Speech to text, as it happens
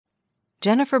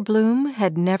Jennifer Bloom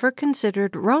had never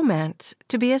considered romance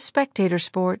to be a spectator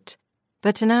sport,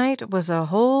 but tonight was a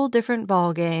whole different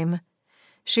ballgame.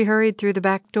 She hurried through the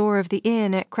back door of the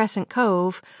inn at Crescent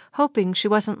Cove, hoping she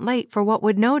wasn't late for what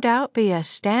would no doubt be a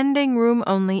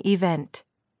standing-room-only event.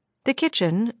 The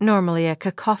kitchen, normally a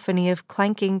cacophony of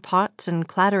clanking pots and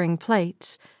clattering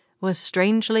plates, was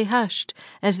strangely hushed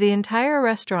as the entire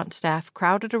restaurant staff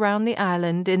crowded around the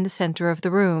island in the center of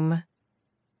the room.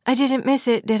 "I didn't miss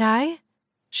it, did I?"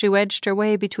 She wedged her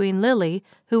way between Lily,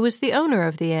 who was the owner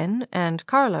of the inn, and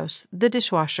Carlos, the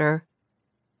dishwasher.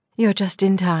 "You're just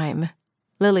in time."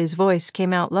 Lily's voice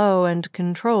came out low and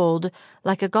controlled,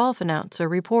 like a golf announcer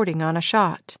reporting on a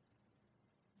shot.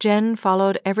 Jen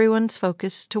followed everyone's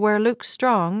focus to where Luke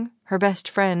Strong, her best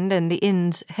friend and the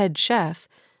inn's head chef,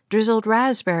 drizzled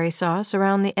raspberry sauce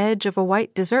around the edge of a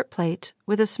white dessert plate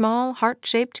with a small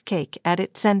heart-shaped cake at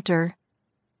its center.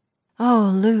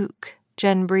 "Oh, Luke,"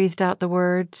 Jen breathed out the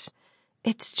words.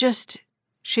 "It's just—"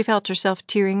 she felt herself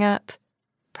tearing up.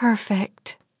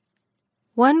 "Perfect."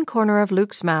 One corner of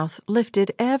Luke's mouth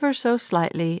lifted ever so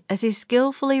slightly as he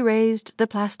skillfully raised the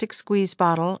plastic squeeze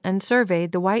bottle and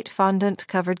surveyed the white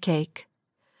fondant-covered cake.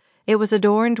 It was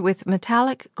adorned with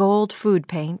metallic gold food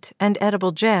paint and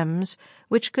edible gems,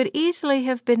 which could easily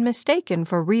have been mistaken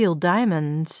for real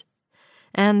diamonds.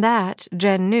 And that,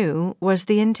 Jen knew, was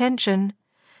the intention.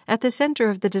 At the center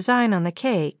of the design on the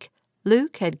cake,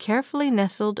 Luke had carefully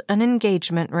nestled an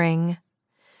engagement ring.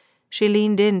 She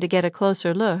leaned in to get a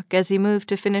closer look as he moved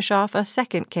to finish off a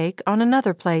second cake on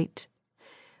another plate.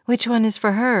 "Which one is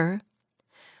for her?"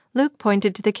 Luke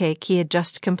pointed to the cake he had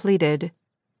just completed.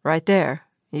 "Right there.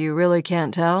 You really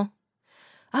can't tell?"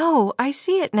 "Oh, I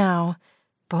see it now.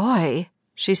 Boy,"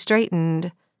 she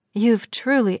straightened, "you've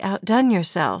truly outdone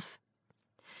yourself."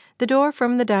 The door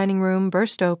from the dining room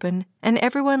burst open, and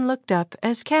everyone looked up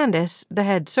as Candace, the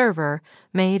head server,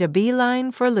 made a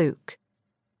beeline for Luke.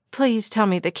 "Please tell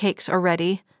me the cakes are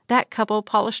ready. That couple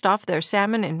polished off their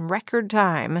salmon in record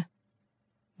time."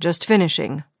 "Just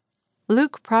finishing."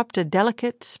 Luke propped a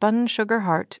delicate spun sugar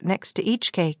heart next to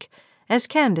each cake as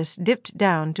Candace dipped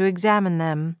down to examine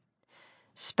them.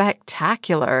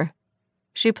 "Spectacular."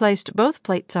 She placed both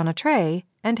plates on a tray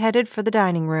and headed for the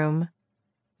dining room.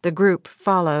 The group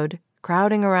followed,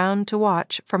 crowding around to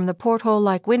watch from the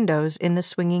porthole-like windows in the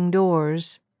swinging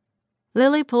doors.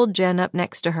 Lily pulled Jen up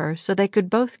next to her so they could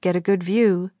both get a good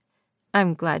view.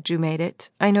 "I'm glad you made it.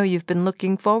 I know you've been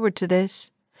looking forward to this."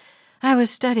 "I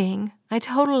was studying. I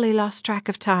totally lost track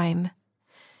of time."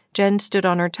 Jen stood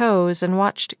on her toes and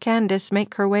watched Candace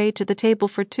make her way to the table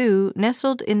for two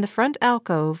nestled in the front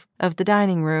alcove of the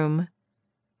dining room.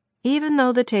 Even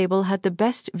though the table had the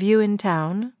best view in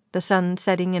town, the sun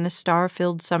setting in a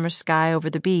star-filled summer sky over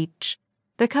the beach,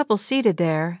 the couple seated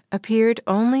there appeared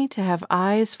only to have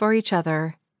eyes for each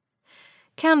other.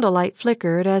 Candlelight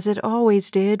flickered as it always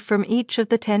did from each of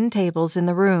the 10 tables in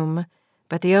the room,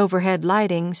 but the overhead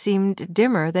lighting seemed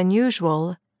dimmer than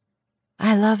usual.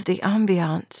 "I love the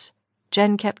ambiance."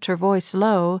 Jen kept her voice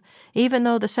low, even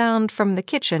though the sound from the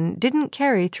kitchen didn't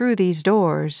carry through these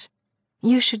doors.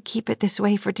 "You should keep it this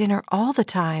way for dinner all the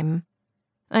time."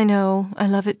 "I know, I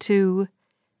love it too."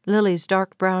 Lily's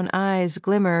dark brown eyes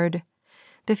glimmered.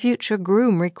 "The future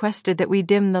groom requested that we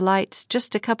dim the lights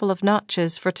just a couple of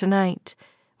notches for tonight.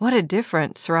 What a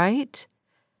difference, right?"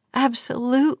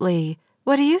 "Absolutely.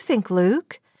 What do you think,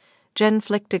 Luke?" Jen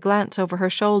flicked a glance over her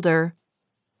shoulder.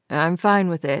 "I'm fine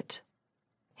with it."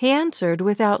 He answered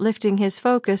without lifting his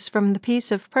focus from the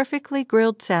piece of perfectly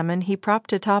grilled salmon he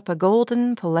propped atop a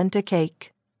golden polenta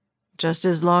cake. "Just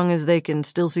as long as they can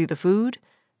still see the food,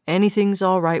 anything's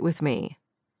all right with me."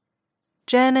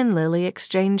 Jen and Lily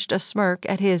exchanged a smirk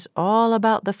at his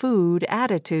all-about-the-food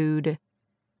attitude.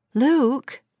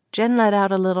 "Luke," Jen let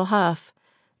out a little huff,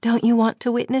 "don't you want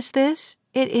to witness this?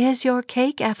 It is your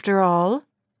cake, after all."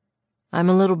 "I'm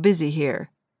a little busy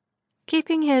here."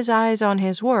 Keeping his eyes on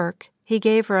his work, he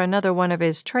gave her another one of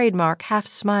his trademark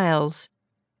half-smiles.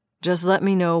 "Just let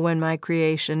me know when my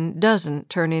creation doesn't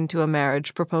turn into a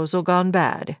marriage proposal gone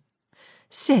bad."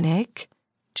 "Cynic."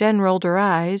 Jen rolled her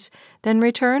eyes, then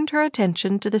returned her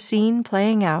attention to the scene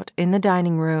playing out in the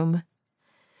dining room.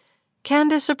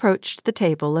 Candace approached the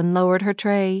table and lowered her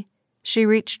tray. She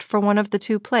reached for one of the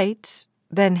 2 plates,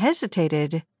 then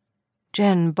hesitated.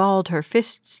 Jen balled her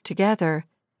fists together.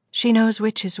 "She knows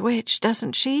which is which,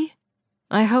 doesn't she?"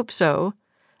 "I hope so."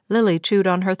 Lily chewed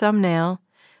on her thumbnail.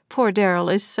 "Poor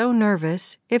Daryl is so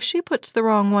nervous. If she puts the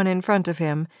wrong one in front of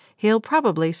him, he'll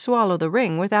probably swallow the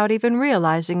ring without even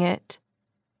realizing it."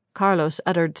 Carlos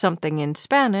uttered something in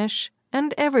Spanish,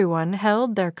 and everyone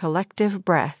held their collective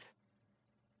breath.